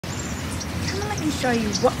come and let me show you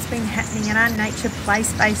what's been happening in our nature play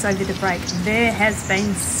space over the break. There has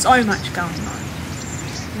been so much going on.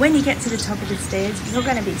 When you get to the top of the stairs, you're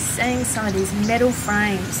going to be seeing some of these metal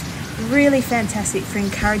frames. Really fantastic for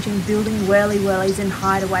encouraging building whirly-whirlies and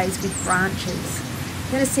hideaways with branches.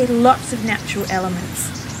 You're going to see lots of natural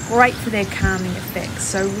elements, great for their calming effects.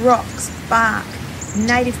 So rocks, bark,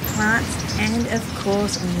 native plants, and of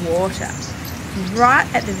course water. Right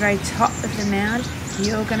at the very top of the mound,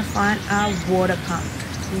 you're going to find our water pump.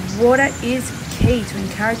 Water is key to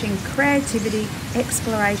encouraging creativity,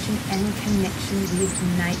 exploration and connection with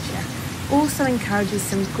nature. Also encourages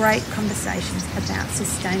some great conversations about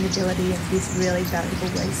sustainability of this really valuable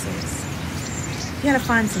resource. You're going to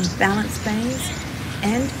find some balance beams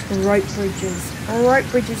and rope bridges. Rope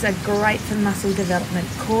bridges are great for muscle development,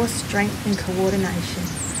 core strength and coordination.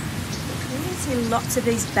 You're going to see lots of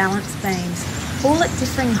these balance beams, all at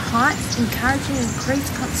differing heights, encouraging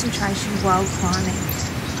increased concentration while climbing.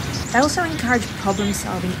 They also encourage problem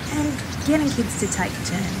solving and getting kids to take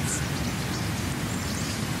turns.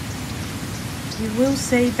 You will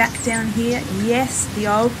see back down here, yes, the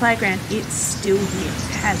old playground, it's still here,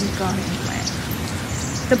 it hasn't gone anywhere.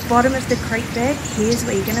 The bottom of the creek bed, here's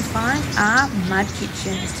where you're going to find our mud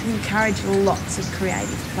kitchens to encourage lots of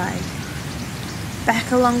creative play.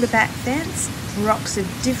 Back along the back fence, rocks of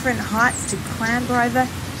different heights to clamber over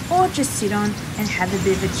or just sit on and have a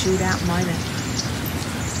bit of a chilled out moment.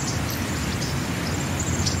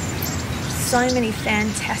 So many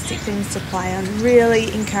fantastic things to play on,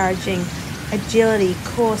 really encouraging agility,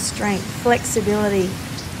 core strength, flexibility,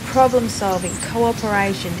 problem solving,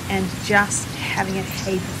 cooperation and just having a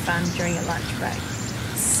heap of fun during a lunch break.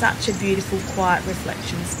 Such a beautiful, quiet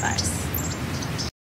reflection space.